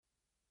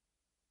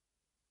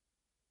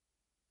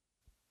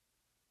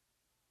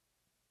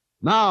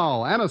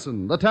Now,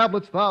 Anacin, the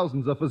tablets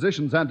thousands of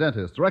physicians and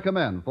dentists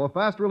recommend for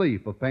fast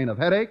relief of pain of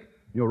headache,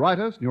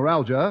 neuritis,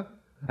 neuralgia,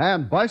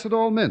 and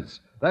Bicidol mints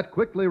that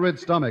quickly rid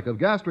stomach of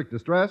gastric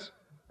distress,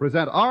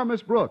 present Our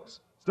Miss Brooks,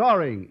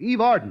 starring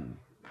Eve Arden.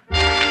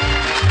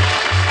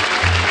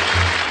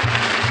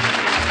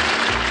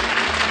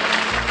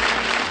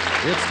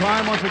 It's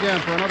time once again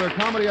for another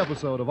comedy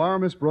episode of Our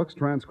Miss Brooks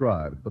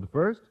Transcribed. But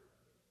first,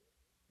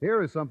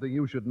 here is something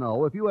you should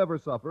know if you ever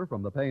suffer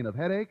from the pain of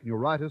headache,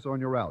 neuritis, or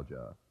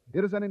neuralgia.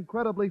 It is an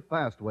incredibly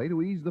fast way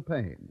to ease the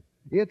pain.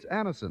 It's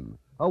Anacin,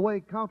 a way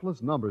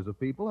countless numbers of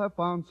people have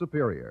found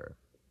superior.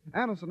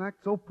 Anacin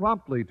acts so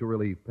promptly to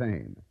relieve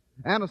pain.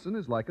 Anacin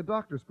is like a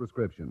doctor's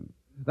prescription.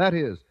 That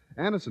is,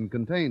 Anacin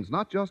contains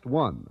not just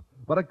one,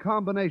 but a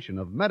combination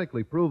of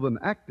medically proven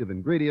active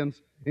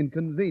ingredients in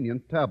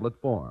convenient tablet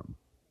form.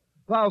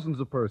 Thousands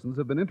of persons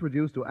have been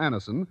introduced to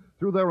Anacin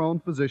through their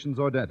own physicians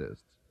or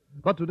dentists.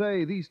 But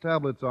today, these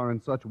tablets are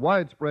in such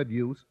widespread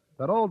use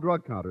that all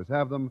drug counters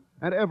have them,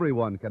 and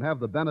everyone can have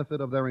the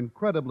benefit of their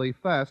incredibly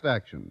fast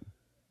action.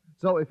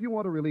 So if you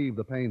want to relieve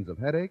the pains of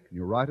headache,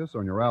 neuritis,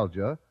 or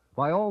neuralgia,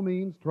 by all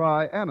means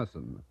try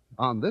Anacin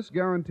on this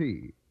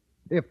guarantee.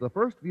 If the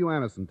first few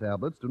Anacin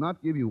tablets do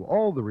not give you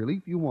all the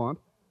relief you want,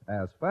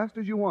 as fast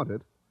as you want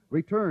it,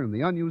 return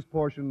the unused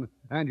portion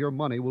and your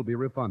money will be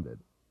refunded.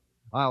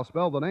 I'll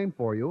spell the name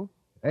for you,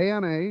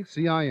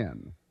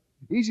 Anacin.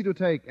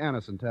 Easy-to-take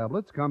Anacin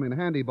tablets come in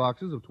handy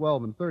boxes of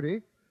 12 and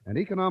 30 and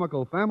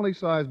economical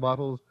family-size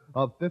bottles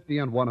of 50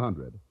 and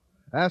 100.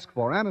 Ask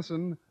for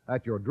Anacin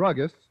at your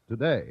druggist's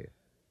today.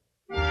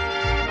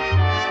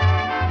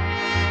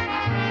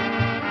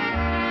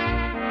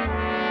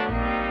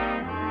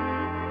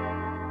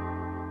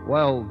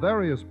 Well,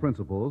 various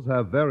principals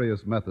have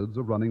various methods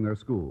of running their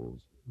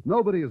schools.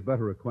 Nobody is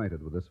better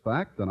acquainted with this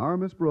fact than our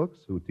Miss Brooks,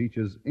 who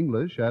teaches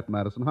English at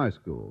Madison High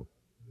School.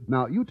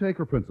 Now, you take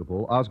her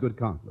principal, Osgood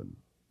Conklin.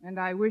 And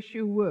I wish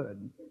you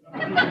would.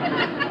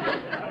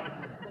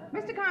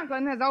 Mr.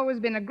 Conklin has always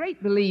been a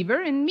great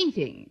believer in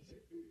meetings.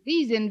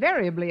 These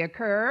invariably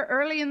occur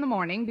early in the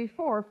morning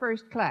before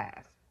first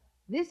class.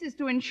 This is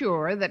to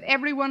ensure that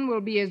everyone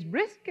will be as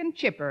brisk and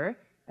chipper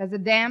as a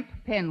damp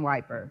pen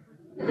wiper.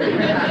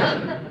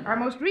 Our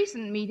most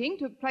recent meeting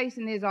took place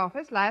in his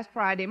office last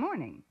Friday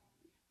morning.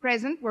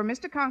 Present were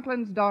Mr.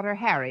 Conklin's daughter,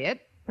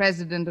 Harriet,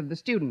 president of the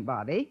student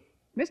body,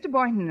 Mr.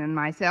 Boynton and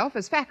myself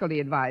as faculty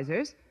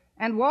advisors,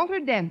 and Walter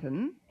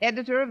Denton,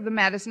 editor of the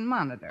Madison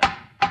Monitor.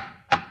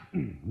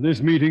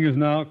 This meeting is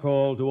now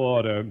called to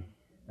order.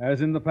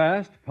 As in the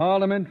past,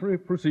 parliamentary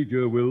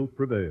procedure will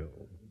prevail.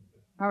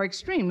 How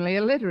extremely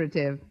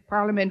alliterative.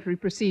 Parliamentary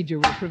procedure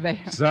will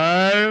prevail.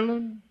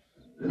 Silence.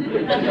 If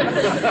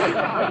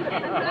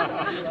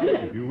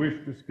you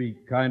wish to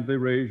speak, kindly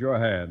raise your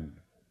hand.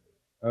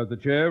 The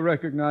chair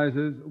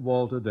recognizes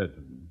Walter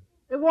Denton.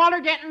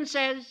 Walter Denton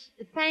says,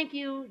 "Thank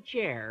you,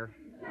 Chair."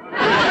 All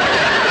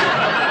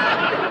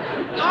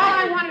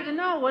I wanted to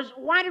know was,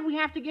 why did we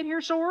have to get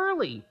here so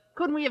early?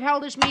 Couldn't we have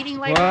held this meeting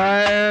later?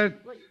 Quiet.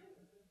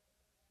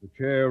 The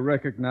chair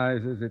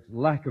recognizes its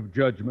lack of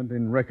judgment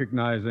in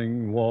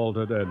recognizing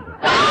Walter Denton.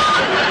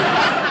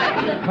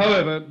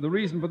 However, the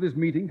reason for this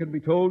meeting can be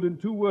told in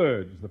two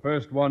words. The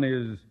first one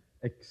is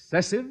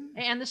excessive.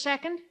 And the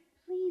second?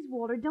 Please,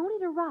 Walter, don't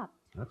interrupt.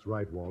 That's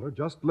right, Walter.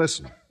 Just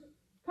listen.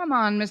 Come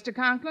on, Mr.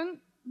 Conklin.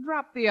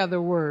 Drop the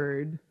other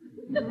word.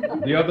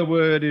 The other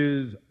word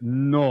is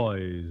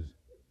noise.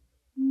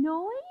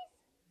 Noise?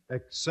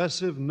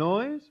 Excessive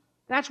noise?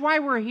 That's why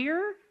we're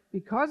here?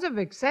 Because of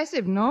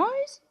excessive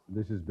noise?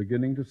 This is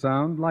beginning to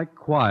sound like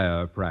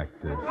choir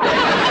practice.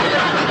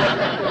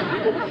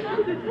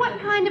 What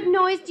kind of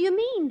noise do you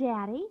mean,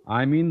 Daddy?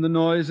 I mean the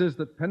noises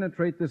that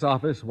penetrate this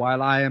office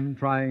while I am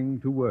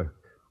trying to work.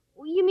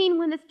 You mean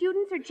when the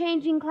students are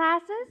changing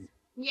classes?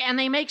 Yeah, and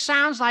they make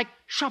sounds like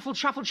shuffle,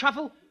 shuffle,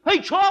 shuffle. Hey,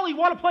 Charlie,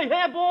 want to play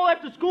handball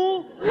after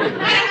school? I don't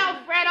know,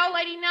 Fred. Old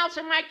Lady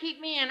Nelson might keep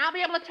me in. I'll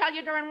be able to tell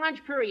you during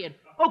lunch period.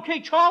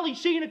 Okay, Charlie,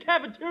 see you in the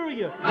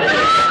cafeteria.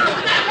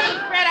 Hey,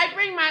 Fred, I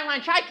bring my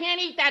lunch. I can't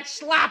eat that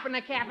slop in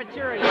the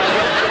cafeteria.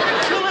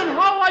 Well, then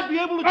how I'd be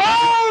able to...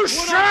 Oh,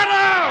 shut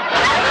up!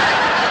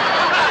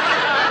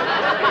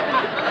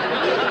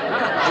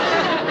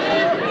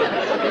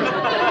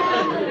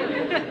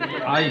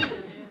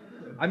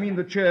 I mean,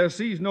 the chair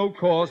sees no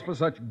cause for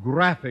such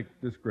graphic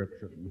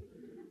description.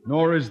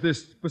 Nor is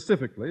this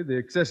specifically the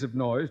excessive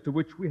noise to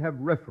which we have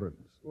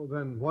reference. Well,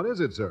 then, what is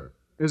it, sir?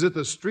 Is it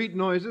the street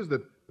noises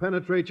that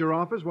penetrate your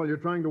office while you're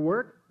trying to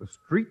work? The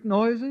street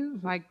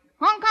noises? Like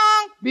honk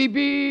honk, beep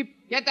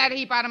beep. Get that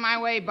heap out of my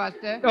way,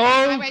 Buster.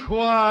 Oh,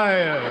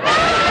 quiet.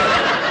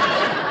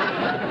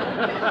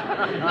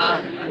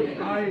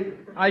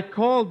 I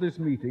called this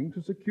meeting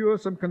to secure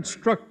some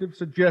constructive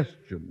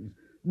suggestions,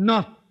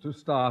 not to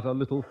start a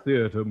little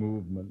theater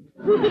movement.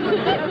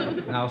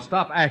 Now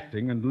stop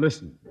acting and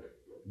listen.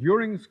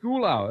 During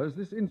school hours,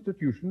 this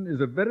institution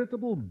is a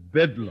veritable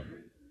bedlam.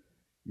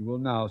 You will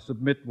now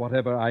submit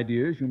whatever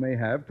ideas you may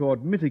have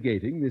toward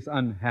mitigating this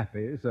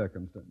unhappy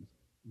circumstance.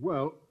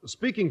 Well,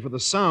 speaking for the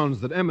sounds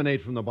that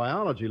emanate from the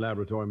biology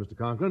laboratory, Mr.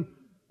 Conklin,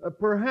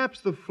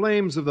 Perhaps the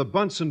flames of the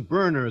Bunsen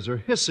burners are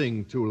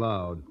hissing too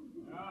loud.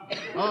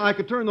 I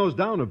could turn those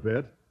down a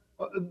bit.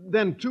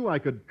 Then, too, I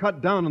could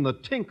cut down on the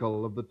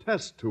tinkle of the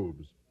test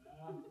tubes.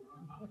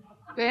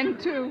 Then,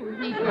 too,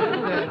 he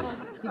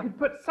could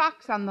put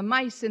socks on the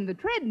mice in the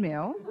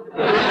treadmill.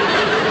 Well,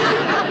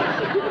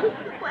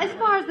 as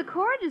far as the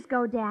corridors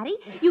go, Daddy,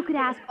 you could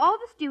ask all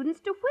the students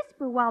to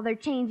whisper while they're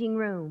changing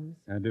rooms.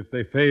 And if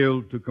they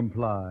failed to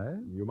comply?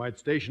 You might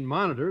station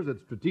monitors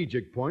at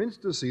strategic points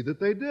to see that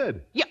they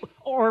did. Yeah,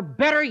 or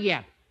better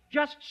yet,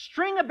 just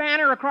string a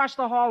banner across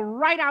the hall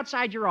right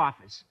outside your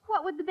office.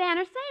 What would the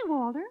banner say,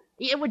 Walter?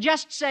 It would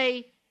just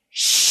say,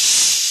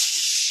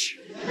 shh.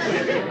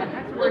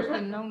 That's worse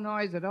than no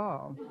noise at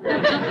all.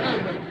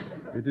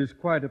 It is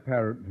quite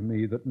apparent to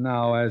me that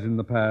now, as in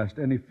the past,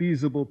 any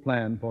feasible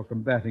plan for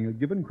combating a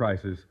given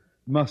crisis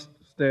must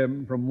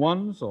stem from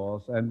one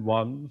source and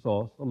one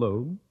source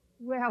alone.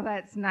 Well,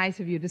 that's nice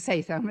of you to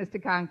say so,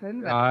 Mr.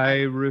 Conklin, but...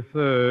 I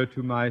refer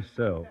to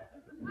myself.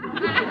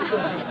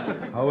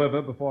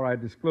 However, before I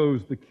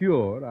disclose the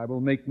cure, I will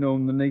make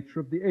known the nature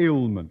of the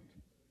ailment.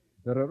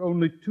 There are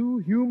only two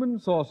human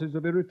sources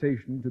of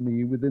irritation to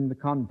me within the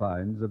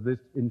confines of this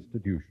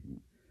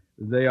institution.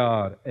 They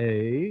are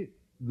A,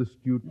 the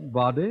student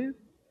body,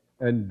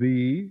 and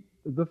B,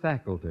 the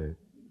faculty.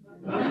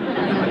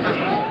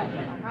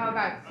 How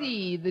about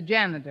C, the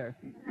janitor?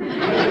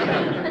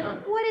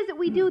 What is it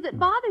we do that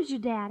bothers you,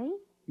 Daddy?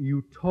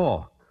 You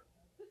talk.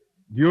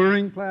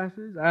 During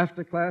classes,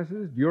 after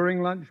classes,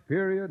 during lunch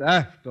period,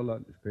 after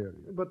lunch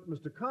period. But,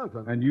 Mr.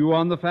 Conklin... And you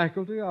on the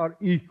faculty are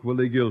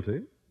equally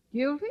guilty.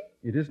 Guilty?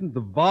 It isn't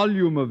the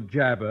volume of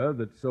jabber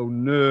that's so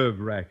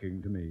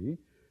nerve-wracking to me,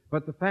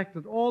 but the fact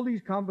that all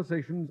these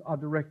conversations are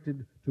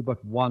directed to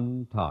but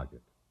one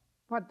target.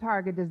 What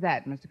target is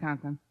that, Mr.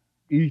 Conklin?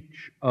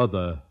 Each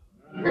other.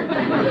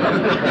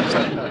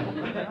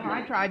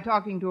 I tried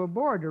talking to a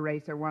board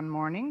eraser one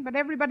morning, but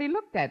everybody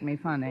looked at me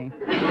funny.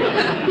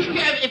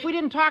 If we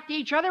didn't talk to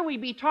each other,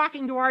 we'd be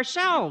talking to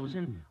ourselves.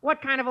 And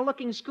what kind of a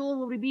looking school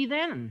would we be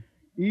then?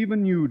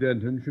 Even you,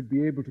 Denton, should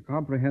be able to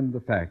comprehend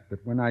the fact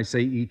that when I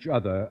say each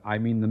other, I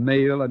mean the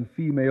male and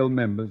female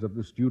members of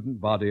the student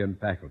body and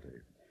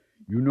faculty.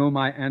 You know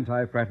my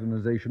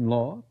anti-fraternization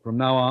law. From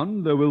now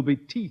on, there will be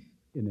teeth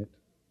in it.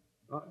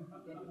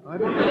 I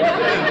don't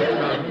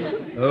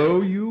understand.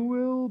 Oh, you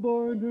will,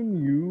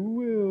 Boynton, you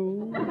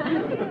will.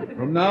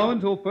 From now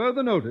until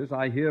further notice,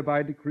 I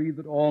hereby decree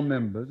that all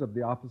members of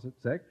the opposite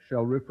sex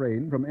shall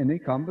refrain from any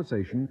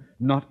conversation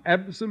not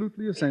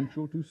absolutely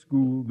essential to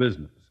school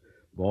business.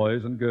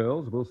 Boys and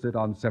girls will sit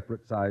on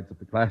separate sides of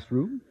the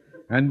classroom,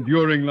 and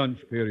during lunch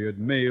period,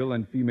 male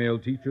and female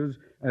teachers,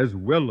 as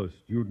well as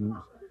students,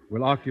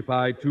 will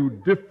occupy two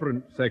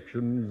different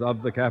sections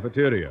of the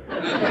cafeteria.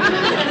 Daddy,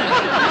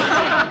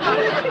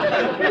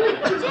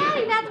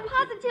 that's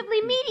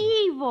positively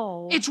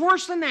medieval. It's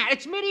worse than that.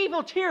 It's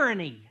medieval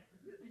tyranny.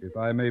 If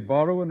I may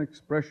borrow an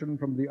expression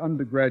from the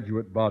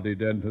undergraduate body,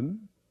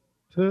 Denton,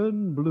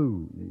 turn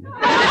blue.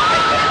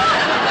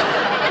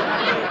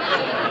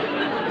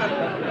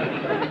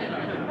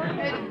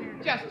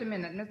 Just a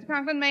minute, Mr.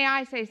 Conklin. May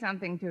I say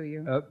something to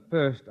you?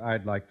 First,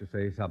 I'd like to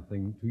say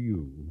something to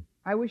you.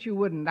 I wish you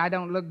wouldn't. I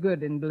don't look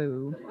good in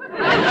blue.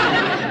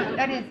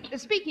 That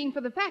is, speaking for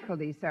the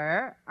faculty,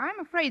 sir, I'm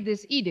afraid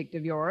this edict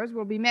of yours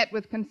will be met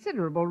with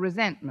considerable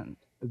resentment.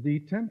 The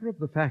temper of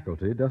the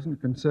faculty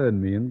doesn't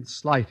concern me in the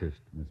slightest,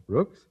 Miss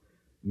Brooks.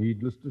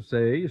 Needless to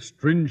say,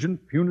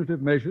 stringent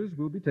punitive measures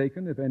will be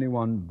taken if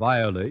anyone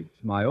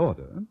violates my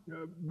order.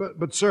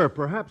 But, sir,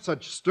 perhaps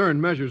such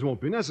stern measures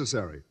won't be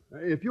necessary.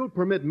 If you'll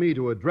permit me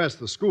to address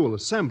the school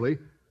assembly,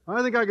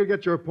 I think I could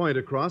get your point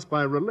across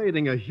by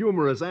relating a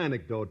humorous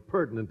anecdote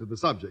pertinent to the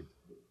subject.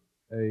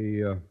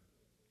 A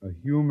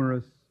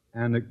humorous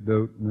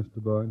anecdote, Mr.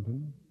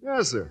 Boynton?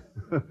 Yes, sir.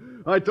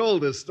 I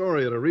told this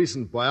story at a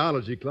recent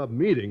biology club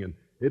meeting, and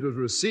it was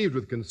received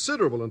with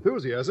considerable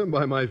enthusiasm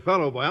by my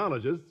fellow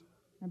biologists.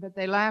 I bet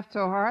they laughed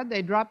so hard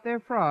they dropped their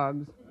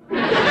frogs.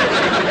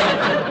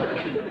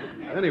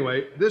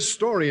 Anyway, this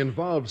story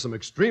involved some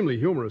extremely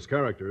humorous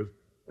characters.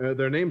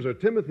 Their names are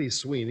Timothy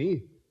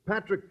Sweeney,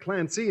 Patrick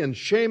Clancy, and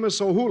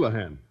Seamus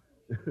O'Houlihan.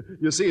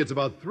 You see, it's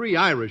about three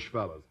Irish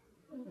fellas.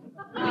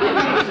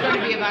 It's going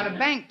to be about a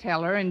bank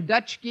teller in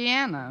Dutch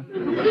Guiana.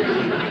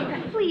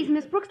 Please,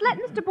 Miss Brooks, let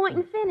Mr.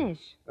 Boynton finish.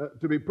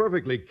 To be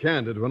perfectly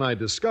candid, when I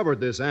discovered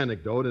this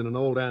anecdote in an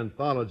old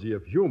anthology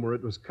of humor,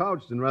 it was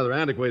couched in rather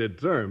antiquated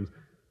terms.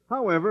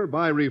 However,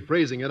 by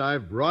rephrasing it,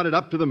 I've brought it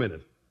up to the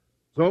minute.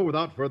 So,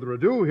 without further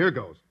ado, here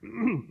goes.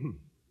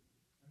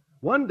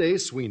 One day,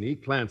 Sweeney,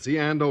 Clancy,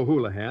 and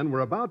O'Houlihan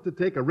were about to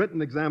take a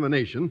written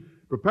examination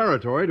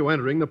preparatory to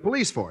entering the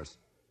police force.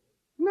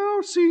 Now,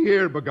 see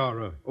here,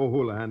 Begorra,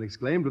 O'Houlihan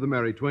exclaimed with a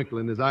merry twinkle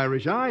in his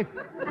Irish eye.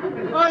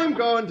 I'm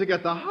going to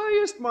get the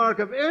highest mark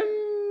of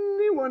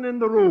anyone in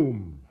the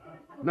room.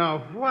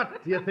 Now,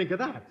 what do you think of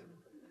that?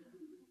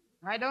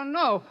 I don't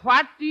know.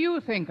 What do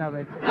you think of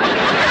it?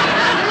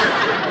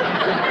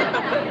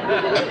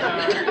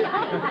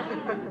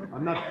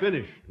 I'm not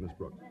finished, Miss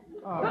Brooks.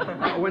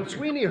 When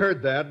Sweeney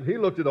heard that, he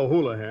looked at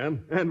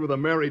O'Houlihan and, with a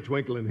merry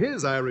twinkle in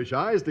his Irish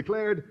eyes,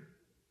 declared,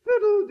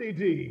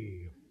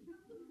 "Fiddle-dee-dee."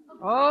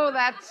 Oh,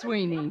 that's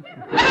Sweeney.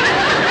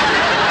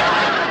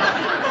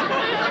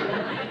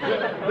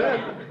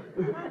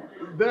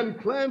 Then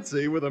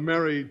Clancy, with a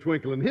merry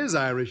twinkle in his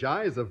Irish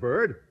eyes,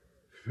 averred,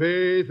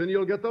 "Faith, and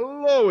you'll get the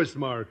lowest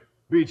mark.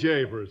 Beat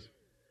Shavers."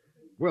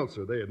 Well,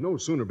 sir, they had no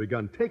sooner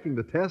begun taking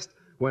the test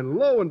when,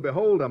 lo and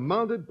behold, a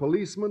mounted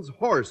policeman's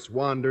horse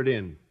wandered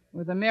in.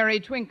 With a merry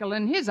twinkle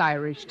in his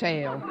Irish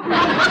tail.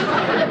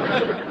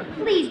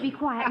 Please be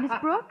quiet, Miss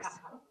Brooks.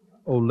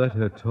 Oh, let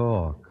her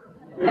talk.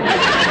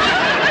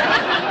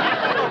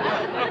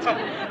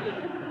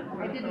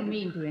 I didn't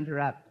mean to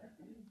interrupt.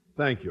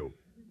 Thank you.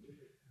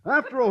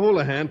 After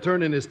O'Houlihan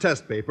turned in his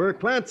test paper,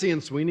 Clancy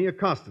and Sweeney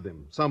accosted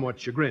him, somewhat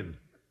chagrined.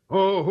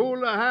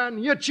 "O'Houlihan,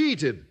 you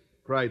cheated!"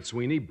 cried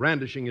Sweeney,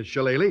 brandishing his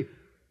shillelagh,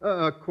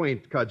 a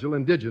quaint cudgel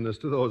indigenous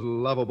to those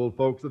lovable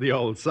folks of the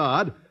old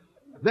sod.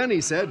 Then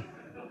he said,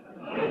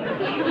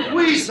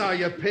 "We saw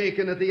you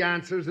peeking at the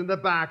answers in the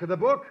back of the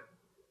book."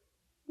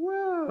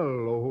 "Well,"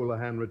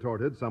 O'Houlihan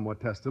retorted somewhat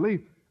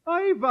testily,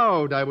 "I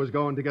vowed I was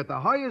going to get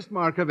the highest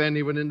mark of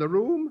anyone in the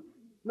room.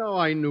 Now,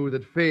 I knew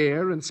that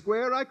fair and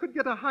square I could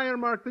get a higher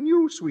mark than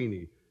you,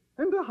 Sweeney,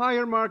 and a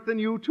higher mark than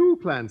you too,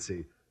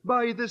 Clancy,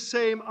 by the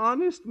same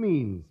honest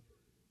means.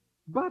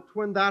 But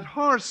when that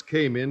horse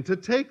came in to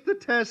take the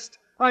test,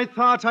 I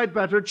thought I'd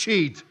better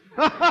cheat."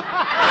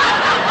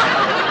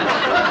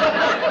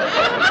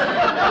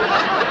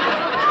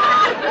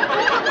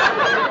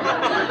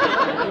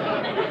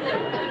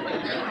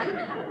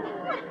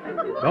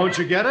 Don't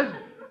you get it?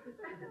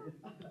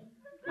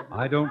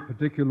 I don't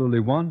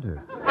particularly want it.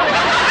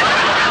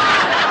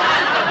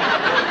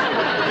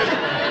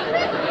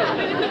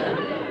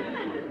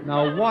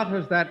 Now, what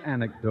has that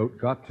anecdote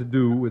got to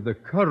do with the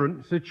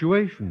current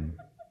situation?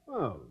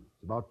 Well,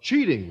 it's about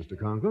cheating, Mr.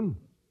 Conklin.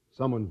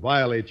 Someone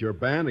violates your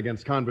ban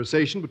against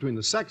conversation between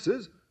the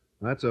sexes.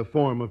 That's a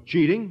form of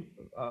cheating.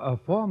 A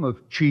form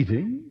of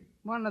cheating?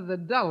 One of the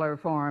duller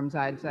forms,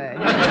 I'd say.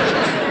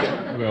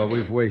 Well,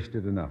 we've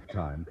wasted enough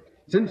time.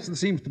 Since there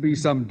seems to be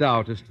some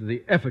doubt as to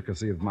the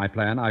efficacy of my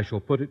plan, I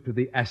shall put it to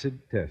the acid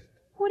test.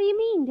 What do you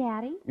mean,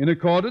 Daddy? In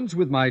accordance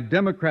with my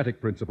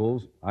democratic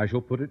principles, I shall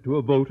put it to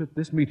a vote at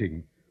this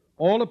meeting.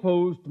 All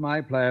opposed to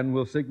my plan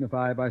will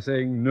signify by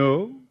saying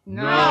no.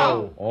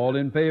 No. All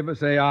in favor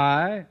say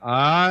aye.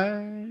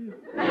 Aye.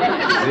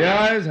 The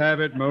ayes have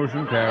it.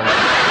 Motion carried.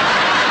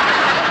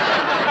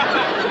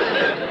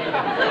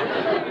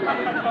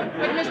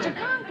 But, Mr.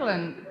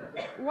 Conklin,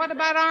 what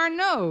about our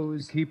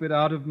nose? Keep it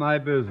out of my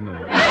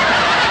business.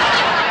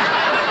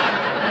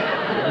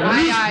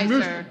 Aye, aye,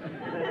 sir.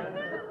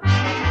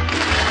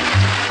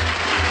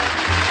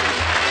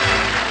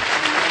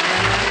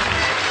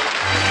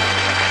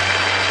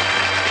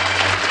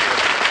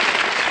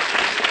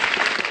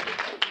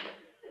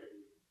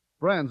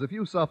 Friends, if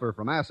you suffer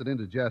from acid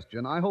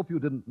indigestion, I hope you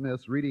didn't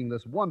miss reading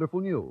this wonderful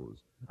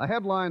news. A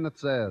headline that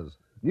says,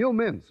 "New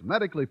mints,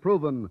 medically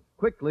proven,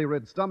 quickly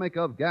rid stomach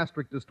of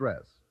gastric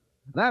distress."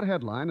 That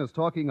headline is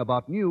talking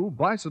about new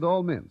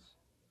Bicidol mints.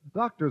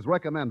 Doctors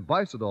recommend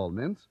Bicidol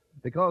mints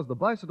because the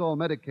Bicidol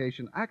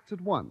medication acts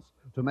at once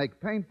to make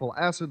painful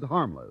acid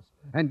harmless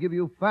and give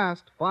you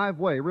fast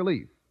 5-way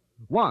relief.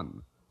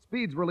 1.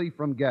 Speeds relief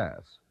from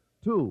gas.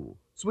 2.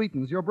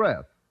 Sweetens your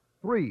breath.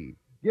 3.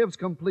 Gives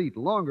complete,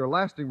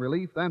 longer-lasting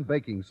relief than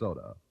baking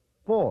soda.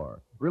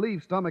 4.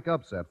 Relieves stomach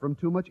upset from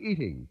too much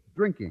eating,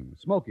 drinking,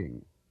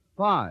 smoking.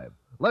 5.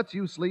 Lets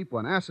you sleep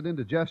when acid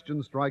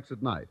indigestion strikes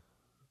at night.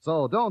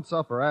 So don't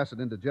suffer acid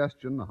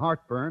indigestion,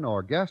 heartburn,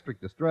 or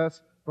gastric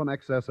distress from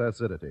excess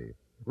acidity.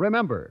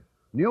 Remember,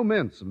 new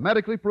mints,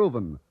 medically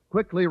proven,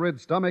 quickly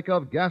rid stomach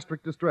of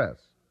gastric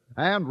distress.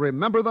 And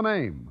remember the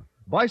name,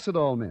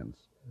 Bicidol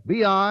mints.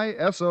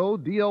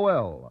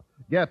 Bisodol.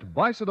 Get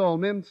Bicidol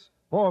mints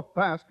for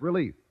fast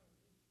relief.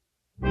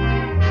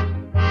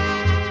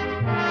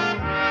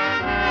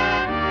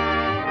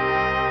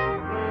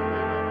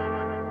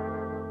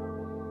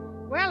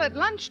 Well, at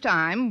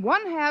lunchtime,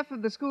 one half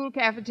of the school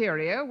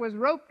cafeteria was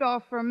roped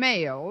off for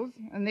males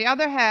and the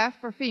other half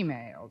for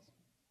females.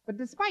 But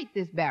despite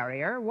this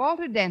barrier,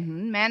 Walter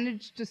Denton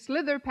managed to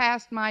slither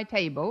past my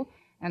table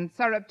and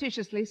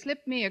surreptitiously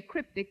slip me a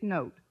cryptic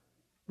note.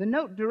 The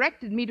note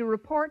directed me to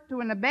report to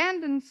an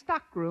abandoned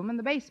stockroom in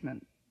the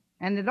basement,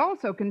 and it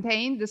also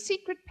contained the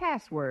secret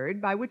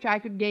password by which I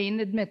could gain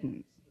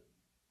admittance.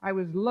 I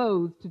was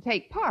loath to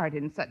take part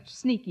in such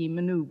sneaky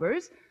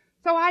maneuvers,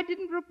 so I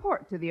didn't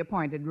report to the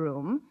appointed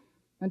room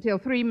until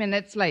 3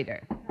 minutes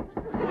later.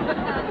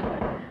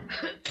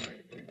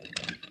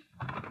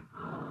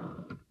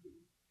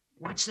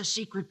 What's the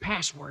secret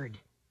password?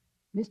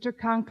 Mr.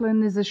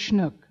 Conklin is a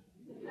schnook.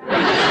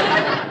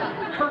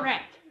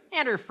 Correct.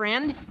 Enter,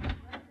 friend.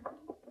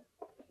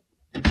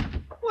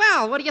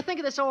 Well, what do you think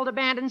of this old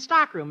abandoned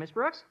stockroom, Miss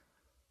Brooks?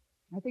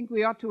 I think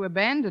we ought to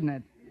abandon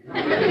it.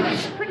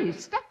 It's pretty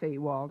stuffy,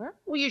 Walter.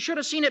 Well, you should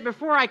have seen it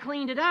before I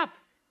cleaned it up.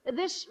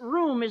 This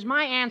room is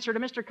my answer to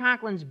Mr.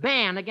 Conklin's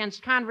ban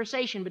against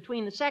conversation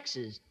between the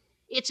sexes.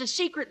 It's a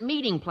secret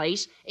meeting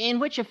place in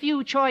which a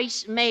few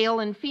choice male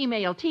and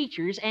female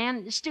teachers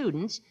and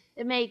students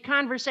may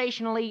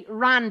conversationally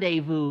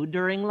rendezvous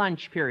during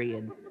lunch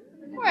period.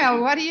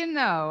 Well, what do you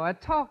know? A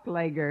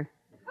talk-legger.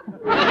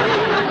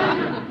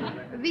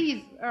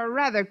 These are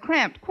rather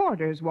cramped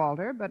quarters,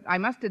 Walter, but I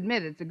must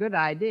admit it's a good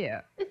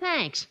idea.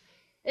 Thanks.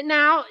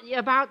 Now,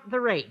 about the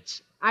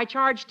rates. I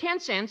charge 10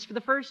 cents for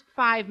the first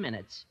 5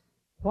 minutes.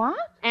 What?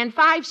 And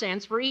 5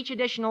 cents for each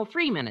additional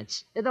 3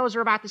 minutes. Those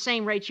are about the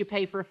same rates you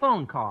pay for a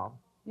phone call.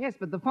 Yes,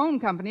 but the phone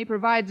company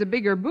provides a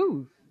bigger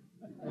booth.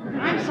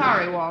 I'm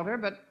sorry, Walter,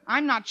 but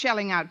I'm not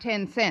shelling out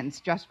 10 cents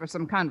just for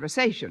some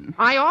conversation.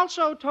 I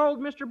also told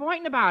Mr.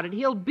 Boynton about it.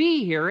 He'll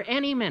be here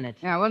any minute.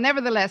 Yeah, well,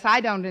 nevertheless, I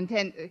don't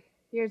intend...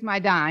 Here's my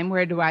dime.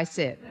 Where do I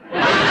sit?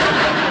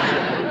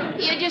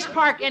 You just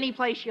park any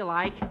place you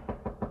like.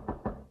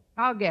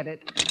 I'll get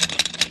it.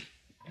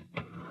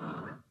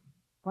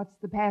 What's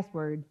the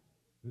password?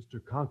 Mr.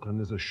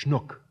 Conklin is a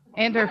schnook.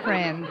 Enter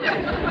friend.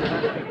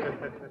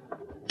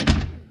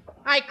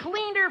 I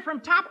cleaned her from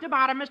top to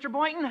bottom, Mr.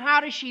 Boynton. How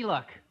does she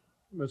look?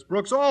 Miss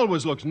Brooks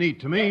always looks neat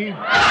to me.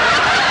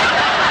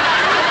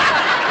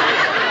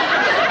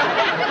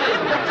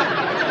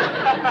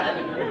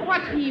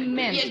 What he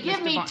meant, You give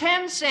Mr. me Boynton.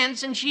 10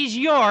 cents and she's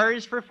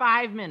yours for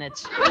 5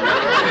 minutes. What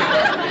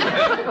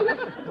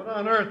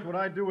on earth would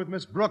I do with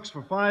Miss Brooks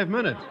for 5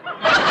 minutes?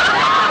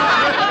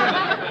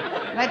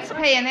 Let's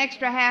pay an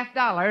extra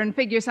 $50 and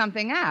figure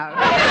something out.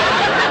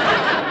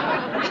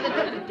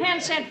 The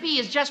 10-cent fee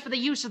is just for the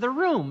use of the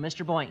room,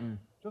 Mr. Boynton.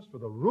 Just for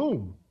the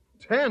room?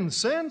 10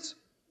 cents?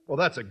 Well,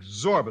 that's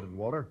exorbitant,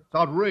 Walter. It's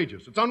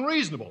outrageous. It's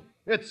unreasonable.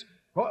 It's...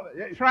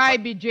 Try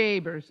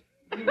bejabers.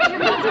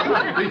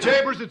 The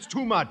Chambers, it's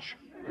too much.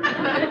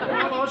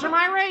 Well, those are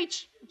my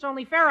rates. It's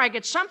only fair I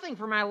get something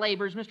for my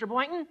labors, Mr.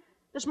 Boynton.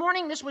 This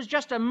morning, this was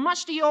just a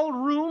musty old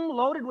room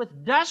loaded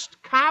with dust,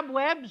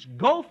 cobwebs,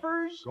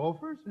 gophers.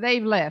 Gophers?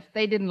 They've left.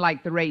 They didn't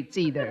like the rates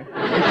either.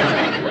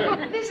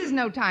 This is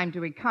no time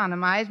to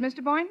economize,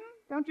 Mr. Boynton.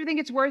 Don't you think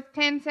it's worth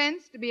 10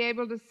 cents to be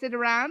able to sit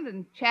around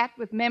and chat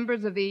with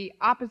members of the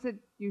opposite,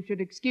 you should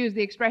excuse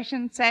the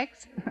expression,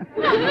 sex?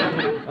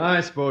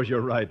 I suppose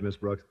you're right, Miss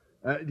Brooks.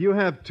 Do you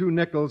have 2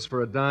 nickels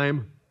for a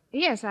dime?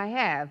 Yes, I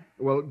have.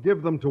 Well,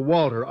 give them to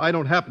Walter. I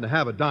don't happen to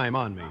have a dime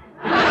on me.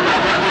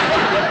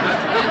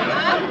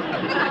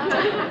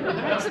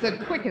 That's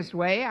the quickest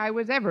way I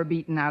was ever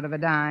beaten out of a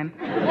dime.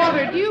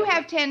 Walter, do you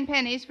have 10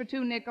 pennies for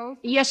 2 nickels?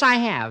 Yes, I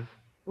have.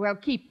 Well,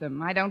 keep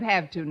them. I don't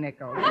have 2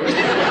 nickels.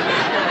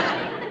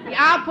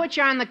 I'll put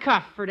you on the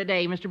cuff for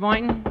today, Mr.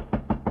 Boynton.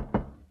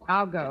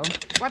 I'll go.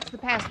 What's the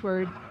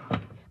password?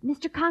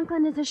 Mr.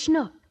 Conklin is a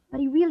schnook, but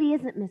he really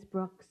isn't, Miss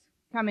Brooks.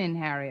 Come in,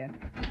 Harriet.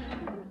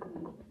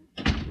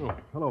 Oh,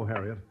 hello,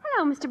 Harriet.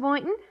 Hello, Mr.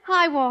 Boynton.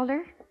 Hi,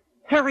 Walter.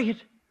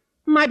 Harriet,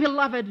 my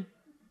beloved,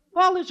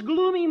 all this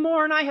gloomy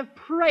morn I have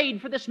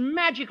prayed for this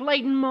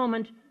magic-laden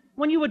moment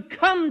when you would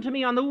come to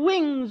me on the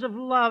wings of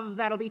love.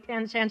 That'll be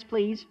 10 cents,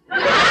 please. 10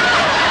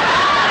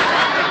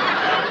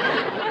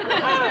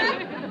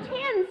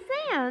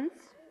 cents?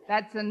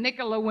 That's a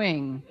nickel a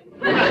wing.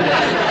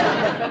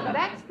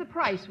 That's the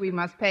price we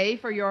must pay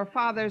for your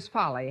father's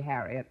folly,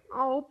 Harriet.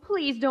 Oh,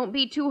 please don't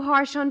be too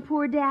harsh on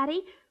poor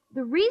Daddy.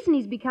 The reason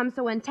he's become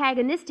so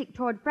antagonistic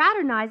toward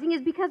fraternizing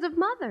is because of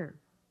Mother.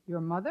 Your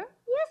mother?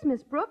 Yes,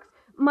 Miss Brooks.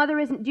 Mother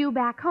isn't due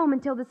back home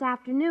until this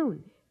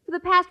afternoon. For the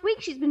past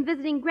week, she's been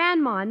visiting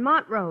Grandma in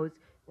Montrose,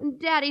 and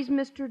Daddy's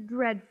missed her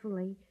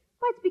dreadfully.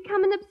 Why, it's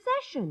become an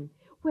obsession.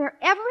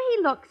 Wherever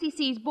he looks, he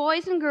sees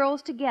boys and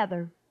girls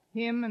together.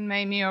 Him and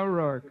Mamie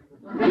O'Rourke.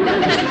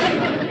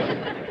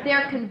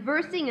 Their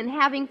conversing and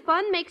having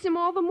fun makes him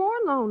all the more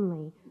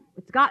lonely.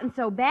 It's gotten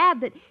so bad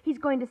that he's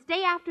going to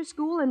stay after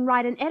school and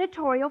write an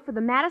editorial for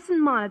the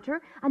Madison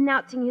Monitor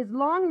announcing his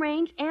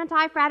long-range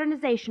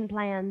anti-fraternization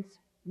plans.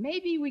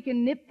 Maybe we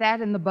can nip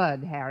that in the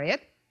bud,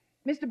 Harriet.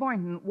 Mr.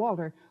 Boynton,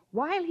 Walter,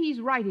 while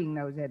he's writing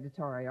those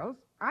editorials,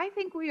 I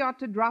think we ought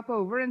to drop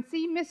over and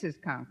see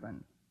Mrs.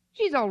 Conklin.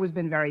 She's always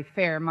been very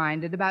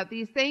fair-minded about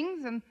these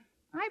things, and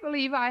I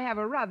believe I have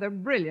a rather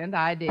brilliant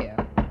idea.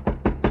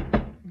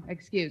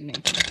 Excuse me.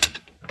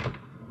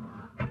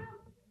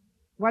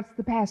 What's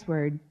the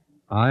password?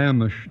 I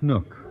am a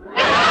schnook.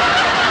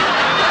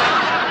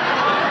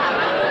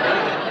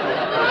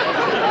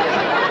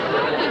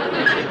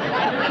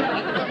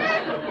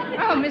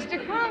 Oh,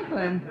 Mr.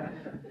 Conklin.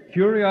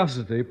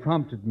 Curiosity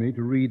prompted me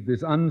to read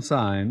this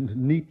unsigned,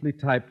 neatly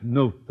typed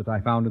note that I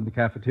found in the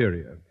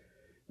cafeteria.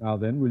 Now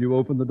then, will you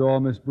open the door,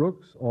 Miss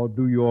Brooks, or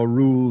do your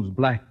rules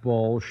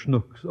blackball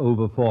schnooks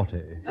over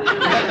 40?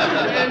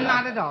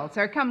 Not at all,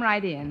 sir. Come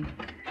right in.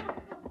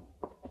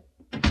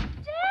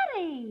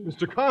 Daddy!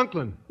 Mr.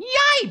 Conklin.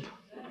 Yipe!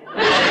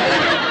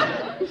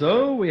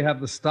 So we have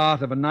the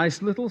start of a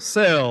nice little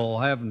cell,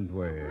 haven't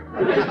we?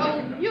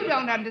 Oh, you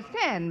don't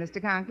understand, Mr.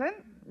 Conklin.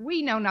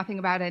 We know nothing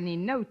about any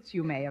notes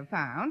you may have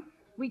found.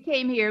 We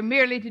came here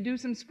merely to do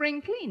some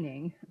spring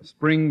cleaning.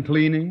 Spring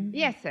cleaning?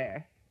 Yes,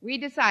 sir. We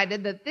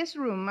decided that this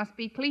room must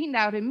be cleaned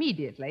out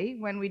immediately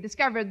when we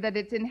discovered that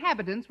its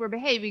inhabitants were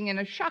behaving in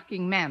a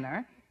shocking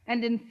manner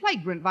and in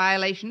flagrant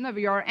violation of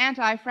your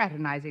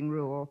anti-fraternizing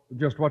rule.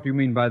 Just what do you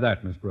mean by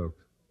that, Miss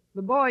Brooks?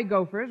 The boy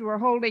gophers were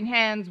holding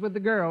hands with the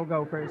girl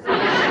gophers.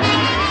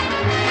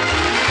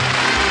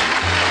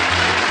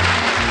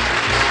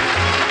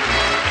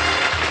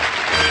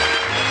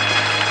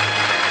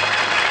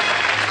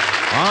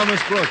 Our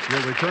Miss Brooks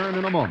will return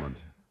in a moment.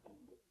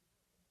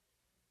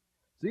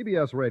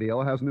 CBS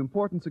Radio has an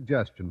important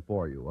suggestion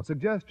for you, a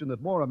suggestion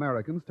that more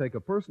Americans take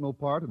a personal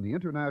part in the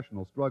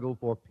international struggle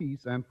for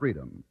peace and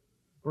freedom.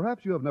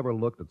 Perhaps you have never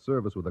looked at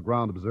service with the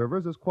ground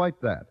observers as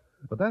quite that,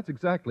 but that's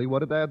exactly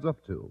what it adds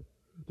up to.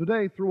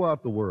 Today,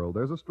 throughout the world,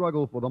 there's a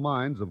struggle for the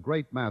minds of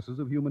great masses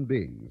of human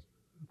beings.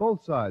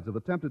 Both sides have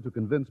attempted to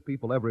convince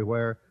people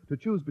everywhere to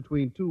choose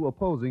between two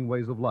opposing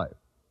ways of life.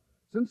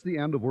 Since the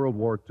end of World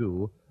War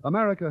II,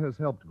 America has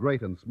helped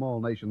great and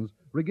small nations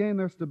regain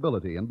their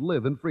stability and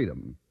live in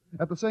freedom.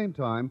 At the same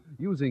time,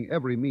 using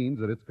every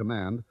means at its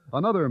command,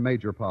 another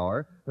major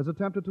power has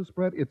attempted to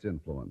spread its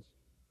influence.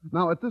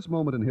 Now, at this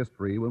moment in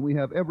history, when we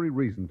have every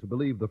reason to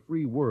believe the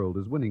free world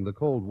is winning the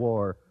Cold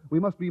War, we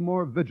must be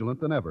more vigilant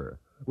than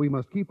ever. We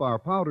must keep our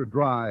powder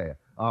dry,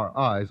 our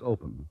eyes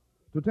open.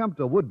 To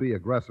tempt a would-be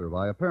aggressor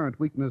by apparent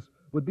weakness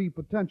would be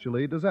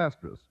potentially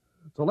disastrous.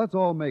 So let's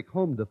all make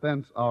home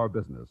defense our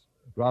business.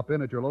 Drop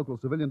in at your local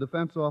civilian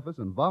defense office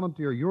and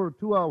volunteer your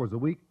 2 hours a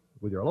week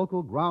with your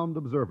local Ground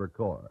Observer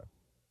Corps.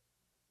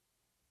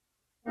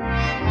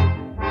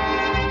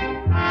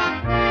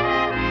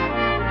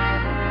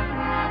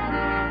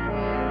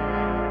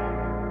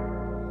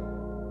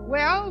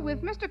 Well,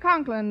 with Mr.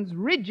 Conklin's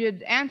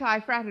rigid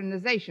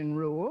anti-fraternization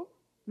rule,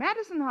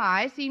 Madison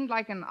High seemed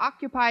like an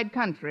occupied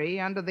country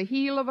under the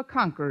heel of a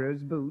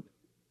conqueror's boot,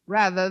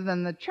 rather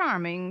than the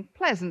charming,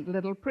 pleasant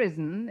little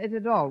prison it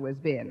had always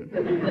been.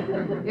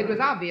 It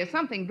was obvious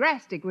something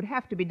drastic would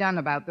have to be done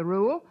about the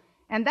rule,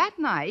 and that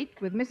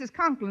night, with Mrs.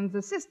 Conklin's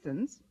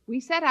assistance, we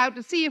set out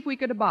to see if we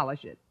could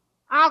abolish it.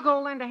 I'll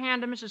go lend a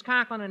hand to Mrs.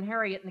 Conklin and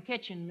Harriet in the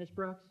kitchen, Miss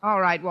Brooks. All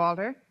right,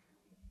 Walter.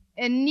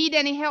 And need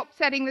any help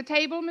setting the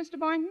table, Mr.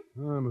 Boynton?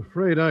 I'm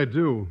afraid I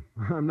do.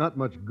 I'm not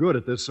much good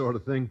at this sort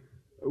of thing.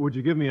 Would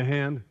you give me a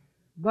hand?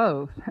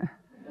 Both.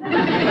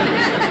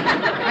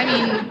 I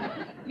mean,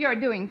 you're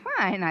doing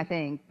fine, I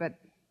think, but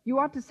you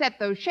ought to set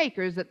those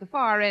shakers at the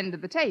far end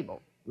of the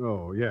table.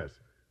 Oh, yes.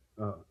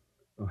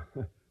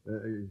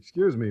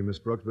 Excuse me, Miss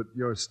Brooks, but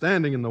you're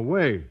standing in the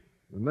way.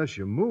 Unless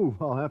you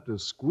move, I'll have to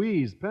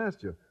squeeze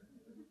past you.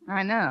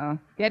 I know.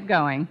 Get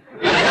going.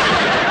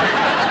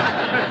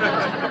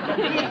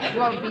 It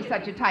won't be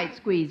such a tight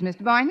squeeze,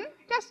 Mr. Boynton.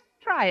 Just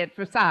try it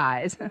for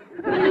size.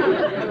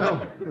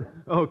 Oh,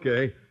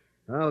 okay.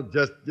 I'll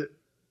just get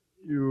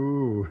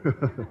you.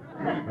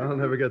 I'll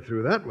never get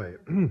through that way.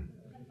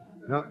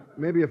 Now,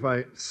 maybe if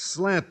I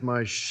slant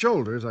my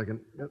shoulders, I can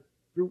get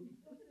through.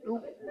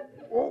 Oh,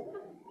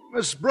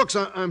 Miss Brooks,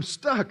 I'm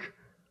stuck.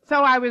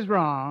 So I was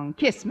wrong.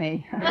 Kiss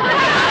me.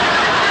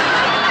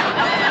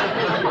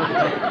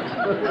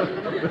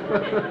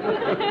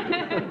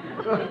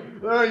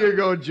 There you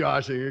go,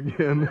 joshing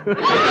again.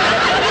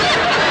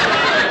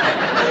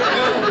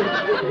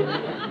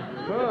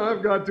 Well,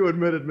 I've got to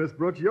admit it, Miss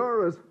Brooks.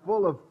 You're as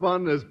full of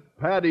fun as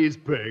Paddy's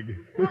pig.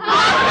 And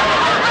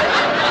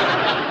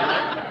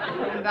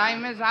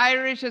I'm as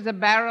Irish as a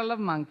barrel of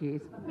monkeys.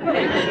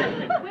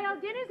 Well,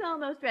 dinner's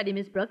almost ready,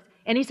 Miss Brooks.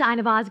 Any sign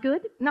of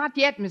Osgood? Not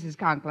yet, Mrs.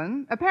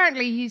 Conklin.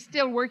 Apparently, he's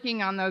still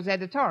working on those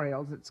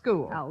editorials at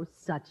school. Oh,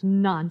 such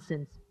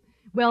nonsense.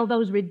 Well,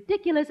 those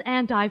ridiculous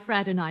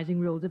anti-fraternizing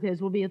rules of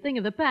his will be a thing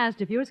of the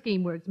past if your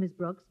scheme works, Miss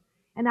Brooks.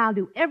 And I'll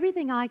do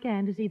everything I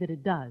can to see that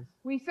it does.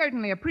 We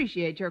certainly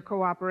appreciate your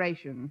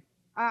cooperation.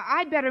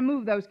 I'd better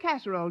move those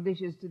casserole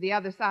dishes to the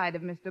other side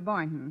of Mr.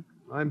 Boynton.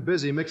 I'm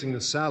busy mixing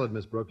the salad,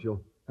 Miss Brooks.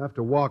 You'll have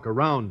to walk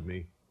around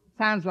me.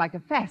 Sounds like a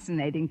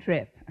fascinating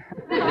trip.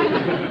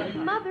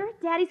 Mother,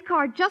 Daddy's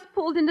car just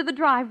pulled into the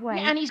driveway.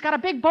 Yeah, and he's got a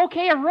big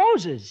bouquet of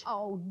roses.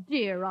 Oh,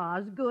 dear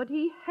Osgood,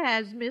 he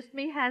has missed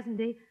me, hasn't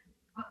he?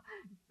 Oh,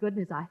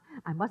 goodness, I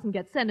mustn't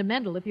get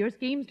sentimental if your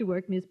scheme's to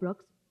work, Miss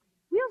Brooks.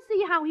 We'll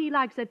see how he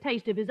likes a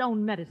taste of his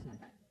own medicine.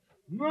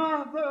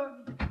 Martha!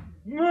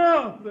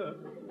 Martha!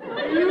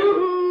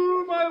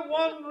 You, my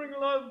wandering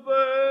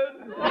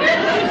lovebird!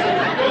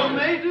 Your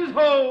mate is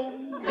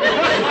home!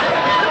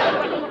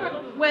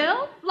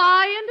 Well,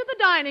 fly into the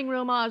dining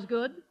room,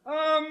 Osgood.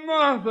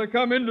 Martha,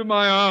 come into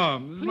my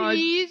arms.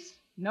 Please,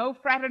 no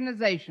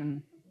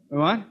fraternization.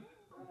 What?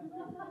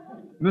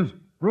 Miss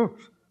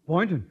Brooks,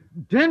 Boynton,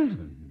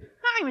 Denton.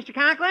 Hi, Mr.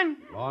 Conklin.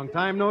 Long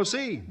time no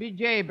see. Be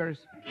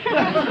jabers.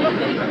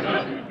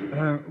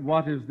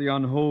 What is the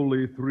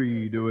unholy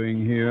three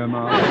doing here,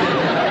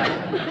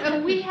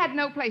 Martha? We had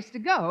no place to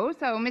go,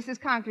 so Mrs.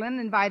 Conklin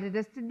invited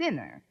us to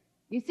dinner.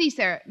 You see,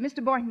 sir,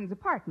 Mr. Boynton's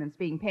apartment's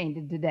being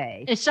painted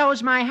today. So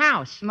is my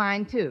house.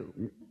 Mine, too.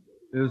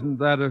 Isn't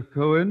that a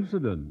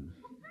coincidence?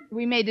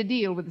 We made a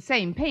deal with the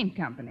same paint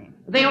company.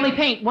 They only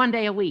paint one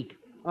day a week.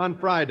 On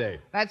Friday.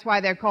 That's why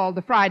they're called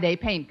the Friday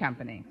Paint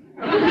Company.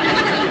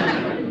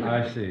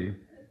 I see.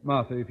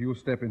 Martha, if you'll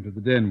step into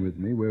the den with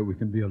me where we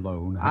can be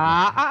alone.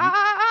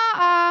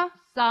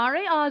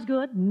 Sorry,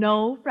 Osgood,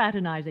 no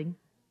fraternizing.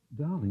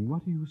 Darling,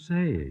 what are you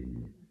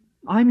saying?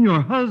 I'm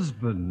your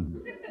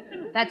husband.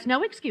 That's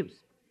no excuse.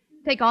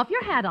 Take off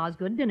your hat,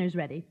 Osgood. Dinner's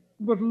ready.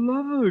 But,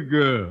 lover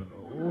girl,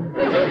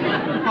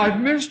 I've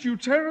missed you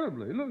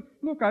terribly.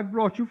 Look, I've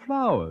brought you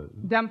flowers.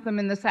 Dump them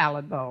in the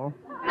salad bowl.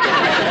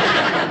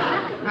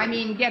 I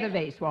mean, get a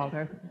vase,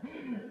 Walter.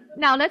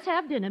 Now, let's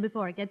have dinner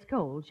before it gets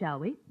cold, shall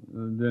we?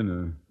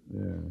 Dinner,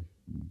 yes.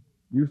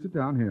 You sit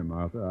down here,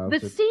 Martha.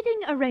 The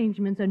seating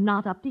arrangements are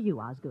not up to you,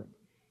 Osgood.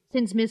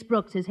 Since Miss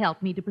Brooks has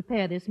helped me to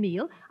prepare this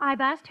meal, I've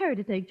asked her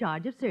to take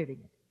charge of serving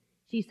it.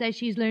 She says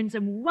she's learned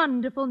some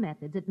wonderful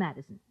methods at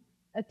Madison.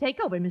 Take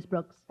over, Miss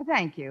Brooks.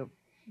 Thank you.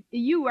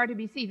 You are to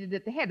be seated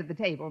at the head of the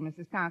table,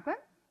 Mrs. Conklin.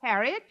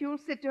 Harriet, you'll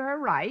sit to her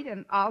right,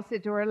 and I'll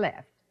sit to her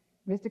left.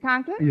 Mr.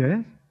 Conklin?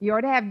 Yes?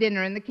 You're to have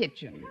dinner in the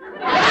kitchen.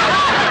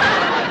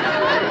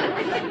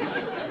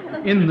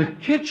 In the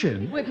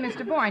kitchen? With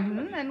Mr.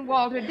 Boynton and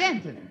Walter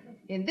Denton.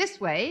 In this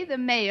way, the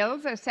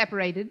males are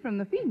separated from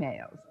the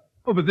females.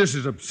 Oh, but this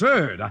is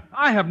absurd.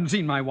 I haven't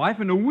seen my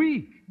wife in a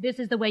week. This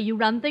is the way you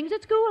run things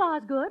at school,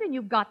 Osgood, and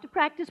you've got to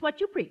practice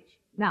what you preach.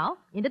 Now,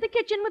 into the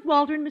kitchen with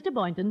Walter and Mr.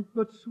 Boynton.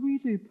 But,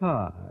 sweetie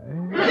pie...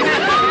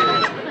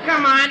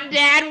 Come on,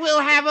 Dad,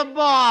 we'll have a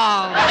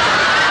ball.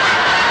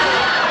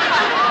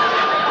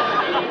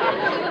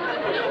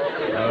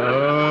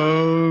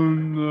 Oh,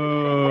 no.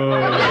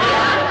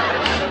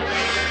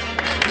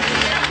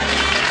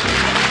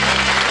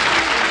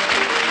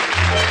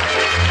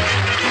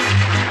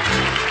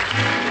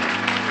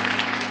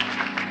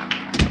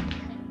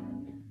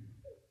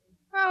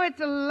 Oh, it's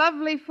a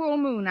lovely full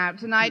moon out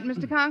tonight,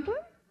 Mr. Conklin.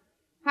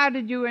 How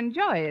did you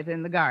enjoy it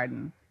in the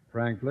garden?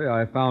 Frankly,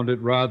 I found it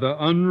rather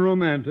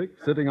unromantic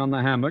sitting on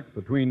the hammock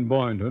between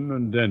Boynton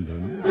and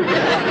Denton.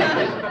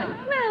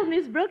 Well,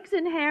 Miss Brooks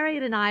and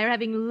Harriet and I are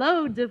having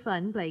loads of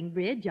fun playing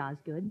bridge,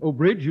 Osgood. Oh,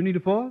 Bridge, you need a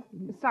fourth?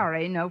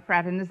 Sorry, no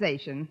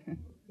fraternization.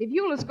 If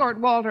you'll escort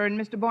Walter and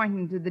Mr.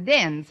 Boynton to the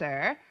den,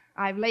 sir,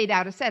 I've laid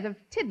out a set of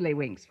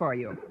tiddlywinks for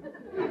you.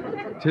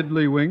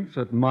 Tiddlywinks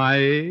at my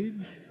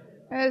age?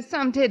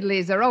 Some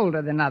tiddlies are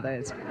older than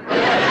others.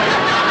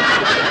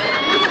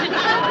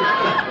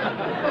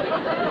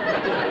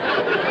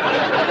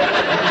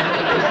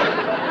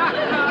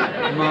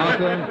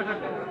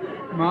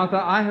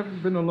 Martha, I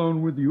haven't been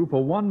alone with you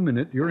for 1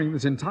 minute during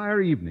this entire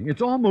evening.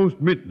 It's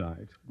almost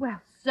midnight. Well,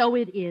 so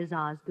it is,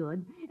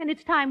 Osgood. And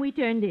it's time we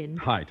turned in.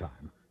 High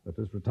time. Let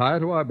us retire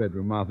to our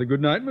bedroom, Martha.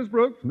 Good night, Miss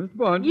Brooks, Mr.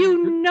 Boynton.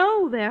 You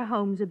know their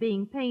homes are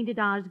being painted,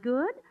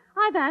 Osgood.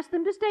 I've asked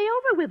them to stay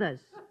over with us.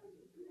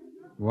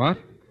 What?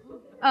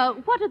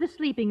 What are the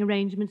sleeping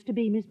arrangements to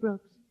be, Miss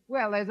Brooks?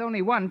 Well, there's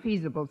only one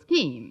feasible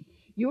scheme.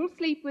 You'll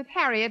sleep with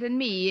Harriet and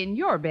me in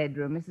your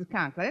bedroom, Mrs.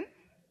 Conklin.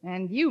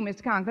 And you,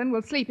 Mr. Conklin,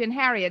 will sleep in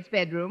Harriet's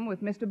bedroom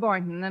with Mr.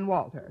 Boynton and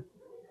Walter.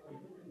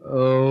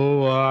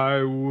 Oh,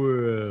 I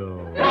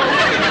will.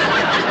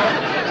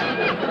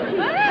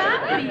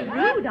 Don't be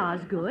rude,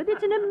 Osgood.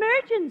 It's an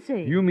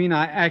emergency. You mean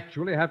I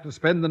actually have to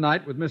spend the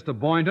night with Mr.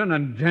 Boynton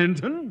and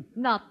Denton?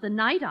 Not the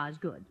night,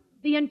 Osgood.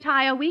 The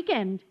entire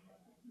weekend.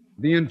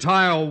 The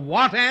entire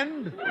what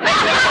end?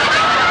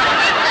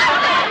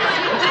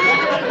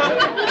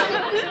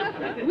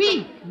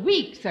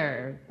 Weak,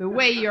 sir. The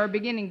way you're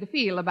beginning to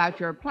feel about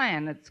your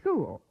plan at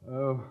school.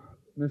 Oh,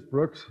 Miss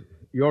Brooks,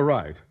 you're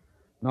right.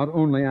 Not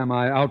only am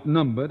I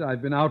outnumbered,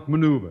 I've been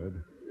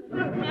outmaneuvered.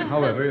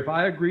 However, if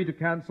I agree to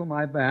cancel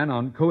my ban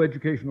on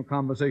coeducational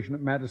conversation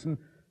at Madison,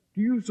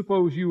 do you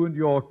suppose you and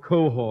your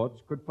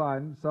cohorts could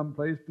find some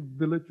place to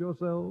billet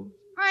yourselves?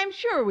 I'm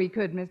sure we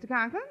could, Mr.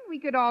 Conklin. We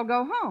could all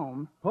go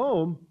home.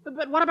 Home?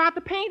 But what about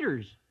the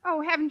painters?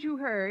 Oh, haven't you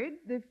heard?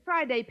 The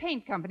Friday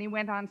Paint Company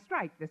went on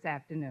strike this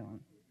afternoon.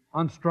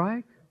 On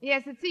strike?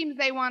 Yes, it seems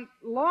they want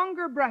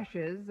longer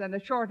brushes and a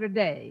shorter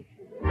day.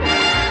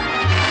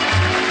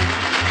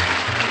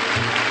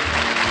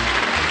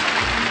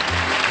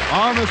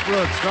 Our Miss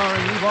Brooks,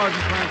 starring Eve Arden,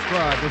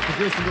 transcribed, was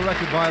produced and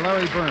directed by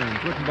Larry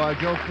Burns, written by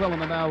Joe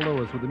Quillen and Al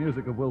Lewis, with the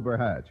music of Wilbur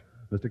Hatch.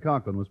 Mr.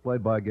 Conklin was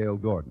played by Gail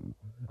Gordon.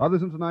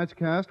 Others in tonight's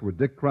cast were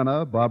Dick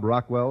Crenna, Bob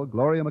Rockwell,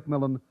 Gloria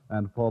McMillan,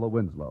 and Paula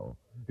Winslow.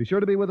 Be sure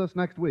to be with us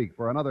next week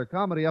for another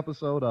comedy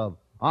episode of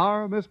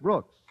Our Miss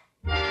Brooks.